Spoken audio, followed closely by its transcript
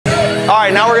All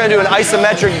right, now we're gonna do an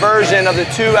isometric version of the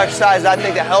two exercises I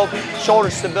think that help shoulder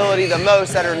stability the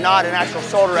most that are not an actual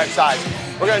shoulder exercise.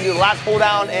 We're gonna do lat pull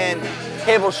down and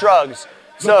cable shrugs.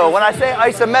 So when I say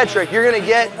isometric, you're gonna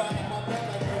get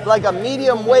like a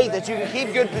medium weight that you can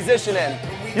keep good position in.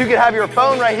 You can have your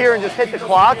phone right here and just hit the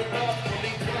clock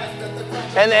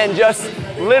and then just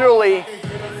literally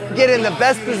get in the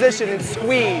best position and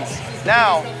squeeze.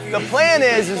 Now, the plan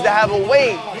is to have a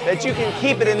weight that you can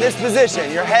keep it in this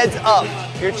position. Your head's up,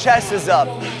 your chest is up,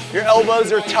 your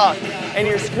elbows are tucked, and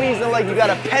you're squeezing like you got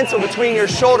a pencil between your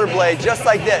shoulder blades, just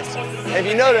like this. And if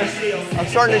you notice, I'm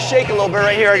starting to shake a little bit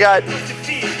right here. I got,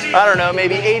 I don't know,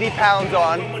 maybe 80 pounds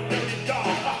on.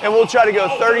 And we'll try to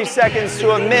go 30 seconds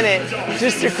to a minute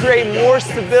just to create more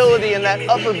stability in that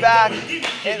upper back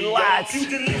and lats,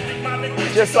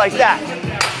 just like that.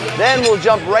 Then we'll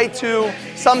jump right to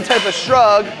some type of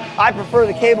shrug. I prefer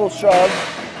the cable shrug,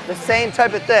 the same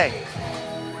type of thing.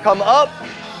 Come up,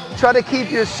 try to keep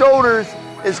your shoulders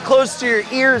as close to your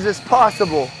ears as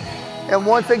possible. And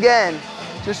once again,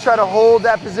 just try to hold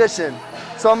that position.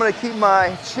 So I'm gonna keep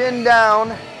my chin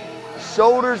down,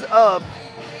 shoulders up,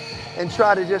 and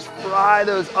try to just fry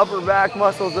those upper back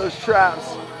muscles, those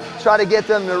traps. Try to get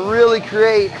them to really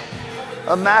create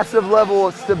a massive level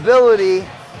of stability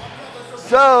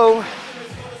so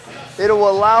it'll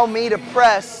allow me to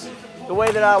press the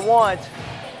way that I want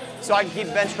so I can keep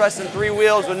bench pressing 3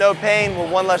 wheels with no pain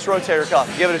with 1 less rotator cuff.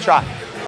 Give it a try.